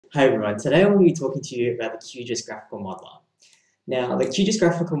Hi everyone, today I'm going to be talking to you about the QGis Graphical Modeller. Now, the QGis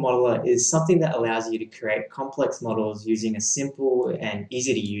Graphical Modeller is something that allows you to create complex models using a simple and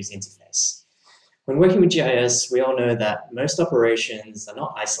easy to use interface. When working with GIS, we all know that most operations are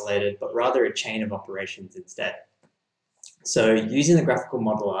not isolated, but rather a chain of operations instead. So using the Graphical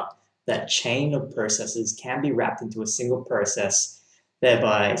Modeller, that chain of processes can be wrapped into a single process,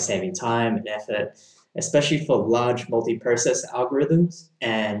 thereby saving time and effort, especially for large multi-process algorithms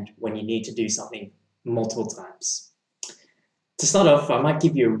and when you need to do something multiple times. To start off, I might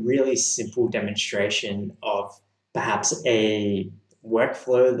give you a really simple demonstration of perhaps a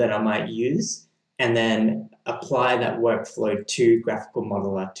workflow that I might use, and then apply that workflow to Graphical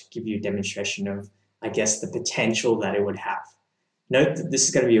Modeller to give you a demonstration of, I guess, the potential that it would have. Note that this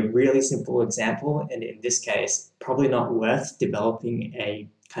is going to be a really simple example, and in this case, probably not worth developing a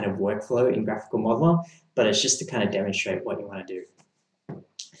kind of workflow in Graphical Modeller, but it's just to kind of demonstrate what you want to do.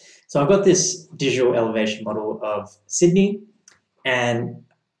 So I've got this digital elevation model of Sydney, and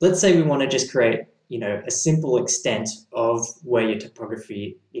let's say we want to just create, a simple extent of where your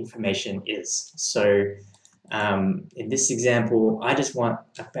topography information is. So in this example, I just want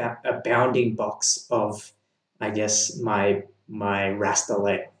a bounding box of, I guess, my raster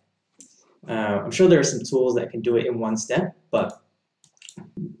layer. I'm sure there are some tools that can do it in one step, but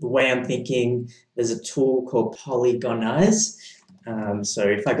the way I'm thinking, there's a tool called Polygonize. So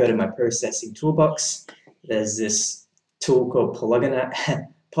if I go to my processing toolbox, there's this tool called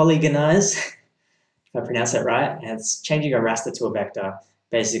Polygonize, if I pronounce that right, and it's changing a raster to a vector,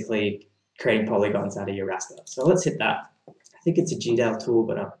 basically creating polygons out of your raster. So let's hit that. I think it's a GDAL tool,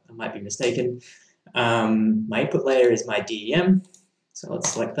 but I might be mistaken. My input layer is my DEM, so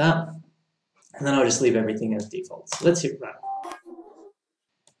let's select that, and then I'll just leave everything as default. So let's hit run.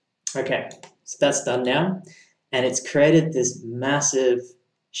 Okay, so that's done now, and it's created this massive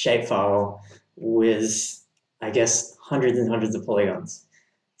shapefile with, I guess, hundreds and hundreds of polygons.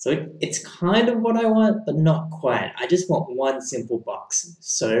 So it's kind of what I want, but not quite. I just want one simple box.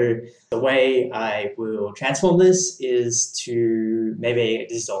 So the way I will transform this is to maybe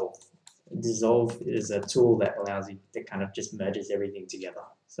dissolve. Dissolve is a tool that allows you to kind of just merges everything together.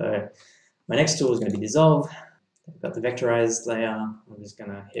 So my next tool is going to be dissolve. I've got the vectorized layer. I'm just going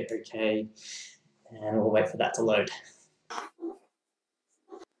to hit OK, and we'll wait for that to load.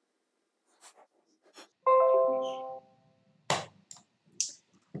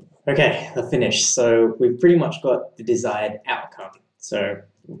 Okay, I've finished. So we've pretty much got the desired outcome. So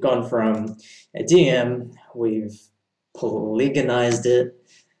we've gone from a DM, we've polygonized it,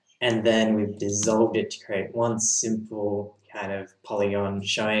 and then we've dissolved it to create one simple kind of polygon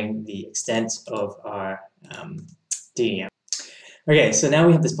showing the extent of our DEM. Okay, so now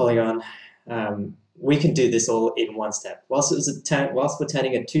we have this polygon. We can do this all in one step. Whilst we're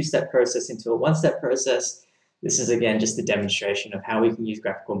turning a two-step process into a one-step process, this is again just a demonstration of how we can use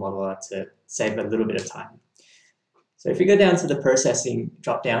Graphical Modeller to save a little bit of time. So if we go down to the processing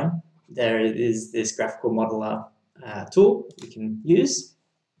drop-down, there is this Graphical Modeller tool we can use.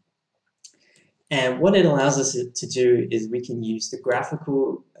 And what it allows us to do is we can use the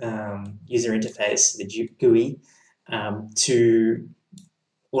graphical user interface, the GUI, to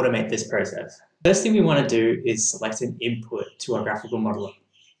automate this process. First thing we want to do is select an input to our Graphical Modeller.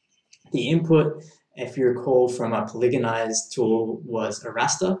 The input, if you recall from our Polygonize tool, was a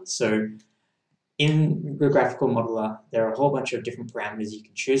raster. So in the Graphical Modeller, there are a whole bunch of different parameters you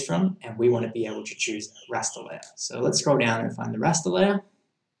can choose from, and we want to be able to choose a raster layer. So let's scroll down and find the raster layer.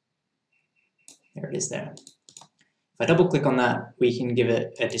 There it is there. If I double click on that, we can give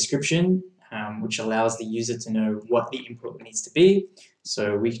it a description, which allows the user to know what the input needs to be.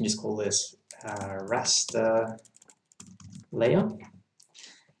 So we can just call this raster layer.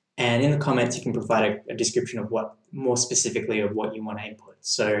 And in the comments, you can provide a description of what, more specifically, of what you want to input.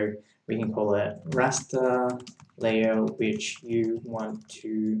 So we can call it raster layer, which you want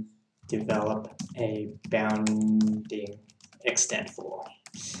to develop a bounding extent for.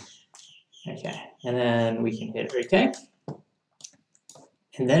 Okay, and then we can hit OK.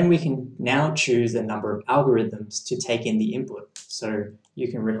 And then we can now choose a number of algorithms to take in the input. So you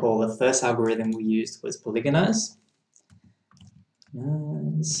can recall the first algorithm we used was Polygonize.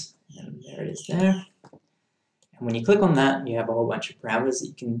 And there it is there. And when you click on that, you have a whole bunch of parameters that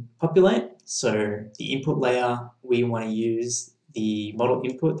you can populate. So the input layer, we want to use the model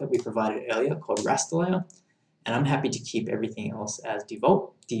input that we provided earlier called raster layer. And I'm happy to keep everything else as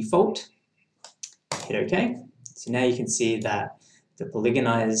default. Hit OK. So now you can see that the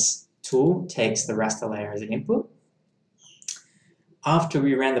Polygonize tool takes the raster layer as an input. after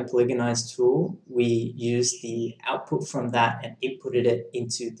we ran the Polygonize tool, we used the output from that and inputted it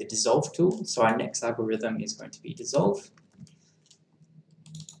into the dissolve tool. So our next algorithm is going to be dissolve.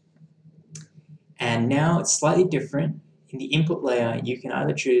 And now it's slightly different. In the input layer, you can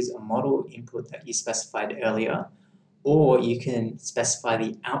either choose a model input that you specified earlier, or you can specify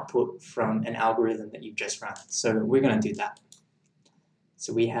the output from an algorithm that you've just run. So we're going to do that.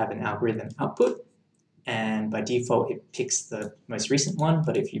 So we have an algorithm output, and by default it picks the most recent one,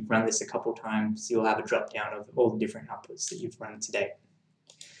 but if you've run this a couple times, you'll have a drop down of all the different outputs that you've run today.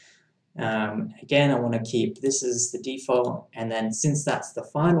 Again, I want to keep this as the default, and then since that's the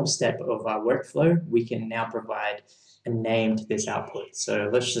final step of our workflow, we can now provide a name to this output. So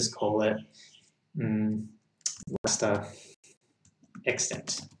let's just call it raster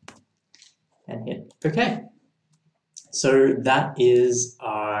extent and hit OK. So that is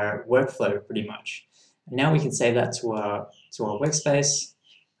our workflow pretty much. And now we can save that to our workspace.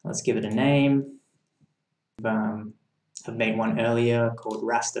 Let's give it a name. I've made one earlier called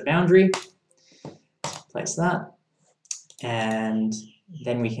raster boundary. Place that, and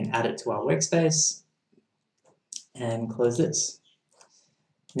then we can add it to our workspace and close this.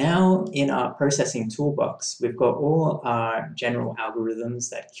 Now in our processing toolbox, we've got all our general algorithms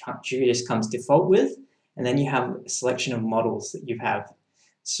that QGis comes default with, and then you have a selection of models that you have.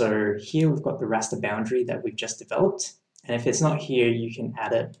 So here we've got the raster boundary that we've just developed, and if it's not here, you can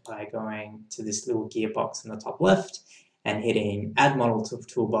add it by going to this little gearbox in the top left and hitting add model to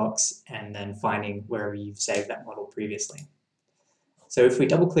toolbox and then finding wherever you've saved that model previously. So if we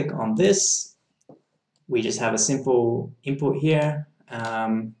double click on this, we just have a simple input here,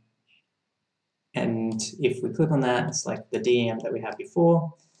 and if we click on that, it's like the DEM that we had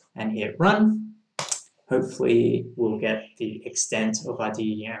before and hit run. Hopefully we'll get the extent of our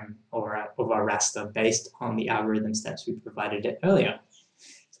DEM or of our raster based on the algorithm steps we provided it earlier.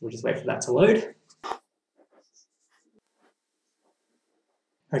 So we'll just wait for that to load.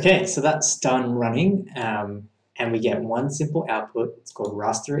 Okay, so that's done running, and we get one simple output. It's called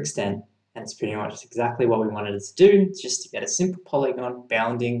raster extent, and it's pretty much exactly what we wanted it to do, just to get a simple polygon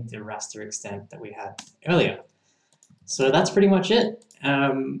bounding the raster extent that we had earlier. So that's pretty much it.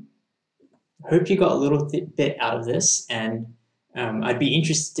 Hope you got a little bit out of this, and I'd be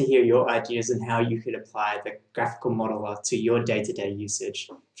interested to hear your ideas on how you could apply the graphical modeler to your day-to-day usage.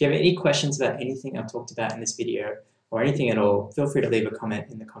 If you have any questions about anything I've talked about in this video, or anything at all, feel free to leave a comment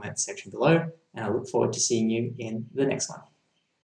in the comments section below, and I look forward to seeing you in the next one.